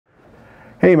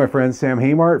Hey my friend, Sam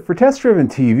Haymart for Test Driven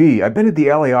TV. I've been at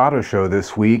the LA Auto Show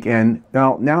this week, and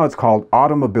now it's called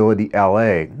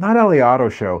AutoMobilityLA, not LA Auto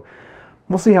Show.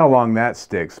 We'll see how long that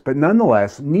sticks, but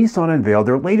nonetheless, Nissan unveiled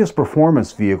their latest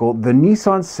performance vehicle, the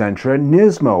Nissan Sentra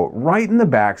NISMO, right in the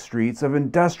back streets of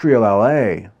industrial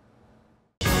LA.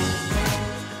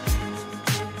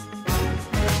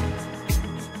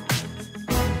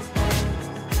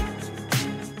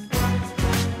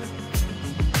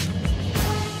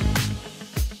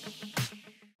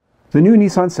 The new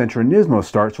Nissan Sentra NISMO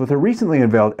starts with a recently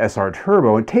unveiled SR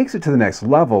Turbo and takes it to the next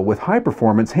level with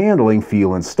high-performance handling,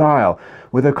 feel, and style,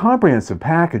 with a comprehensive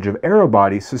package of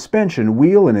aerobody, suspension,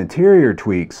 wheel, and interior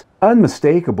tweaks.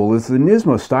 Unmistakable is the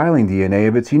NISMO styling DNA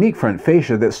of its unique front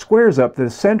fascia that squares up the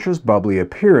Sentra's bubbly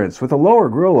appearance with a lower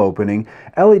grille opening,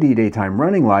 LED daytime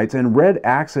running lights, and red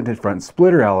accented front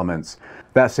splitter elements.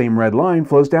 That same red line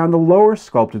flows down the lower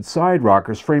sculpted side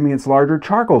rockers, framing its larger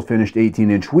charcoal-finished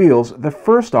 18-inch wheels, the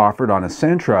first offered on a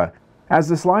Sentra. As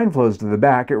this line flows to the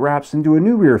back, it wraps into a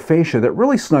new rear fascia that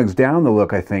really snugs down the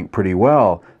look, I think, pretty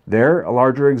well. There, a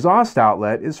larger exhaust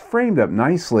outlet is framed up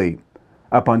nicely.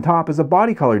 Up on top is a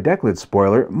body-color deck lid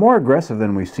spoiler, more aggressive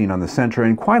than we've seen on the Sentra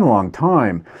in quite a long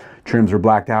time. Trims are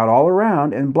blacked out all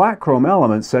around, and black chrome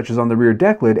elements such as on the rear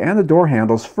deck lid and the door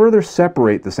handles further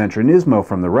separate the Sentra NISMO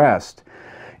from the rest.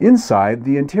 Inside,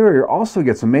 the interior also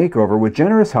gets a makeover with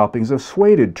generous helpings of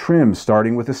suede trim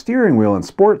starting with a steering wheel and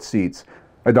sports seats.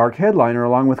 A dark headliner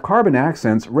along with carbon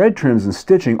accents, red trims, and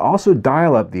stitching also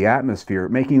dial up the atmosphere,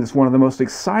 making this one of the most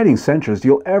exciting Sentras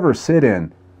you'll ever sit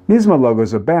in. NISMO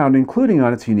logos abound, including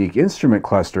on its unique instrument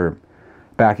cluster.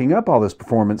 Backing up all this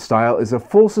performance style is a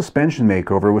full suspension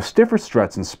makeover with stiffer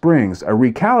struts and springs, a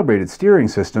recalibrated steering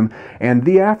system, and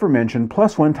the aforementioned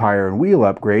 +1 tire and wheel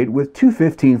upgrade with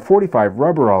 215/45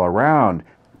 rubber all around.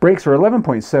 Brakes are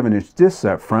 11.7-inch discs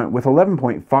up front with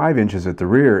 11.5 inches at the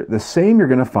rear, the same you're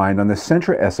going to find on the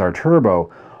Sentra SR Turbo.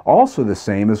 Also the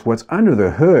same as what's under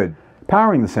the hood.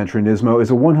 Powering the Sentra NISMO is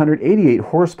a 188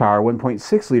 horsepower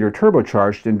 1.6-liter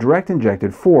turbocharged and direct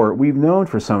injected 4 we've known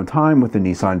for some time with the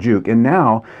Nissan Juke, and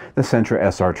now the Sentra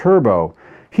SR Turbo.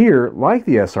 Here, like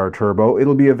the SR Turbo,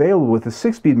 it'll be available with the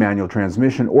 6-speed manual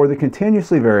transmission or the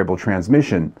continuously variable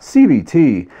transmission,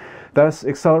 CVT. Thus,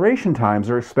 acceleration times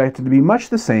are expected to be much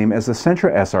the same as the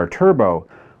Sentra SR Turbo.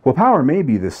 While power may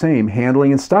be the same,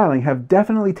 handling and styling have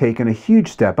definitely taken a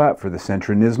huge step up for the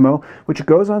Sentra NISMO, which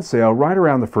goes on sale right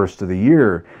around the first of the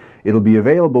year. It'll be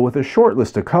available with a short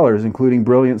list of colors including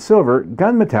brilliant silver,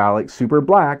 gun metallic, super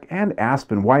black, and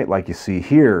aspen white like you see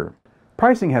here.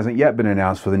 Pricing hasn't yet been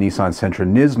announced for the Nissan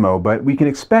Sentra NISMO, but we can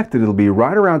expect that it'll be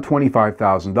right around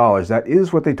 $25,000. That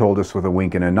is what they told us with a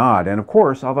wink and a nod. And of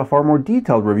course, I'll have a far more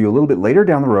detailed review a little bit later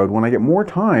down the road when I get more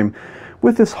time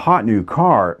with this hot new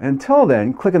car. Until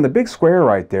then, click on the big square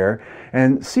right there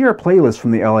and see our playlist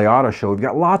from the LA Auto Show. We've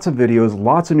got lots of videos,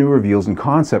 lots of new reveals and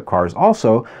concept cars.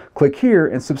 Also, click here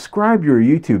and subscribe to our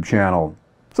YouTube channel.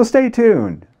 So stay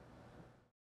tuned.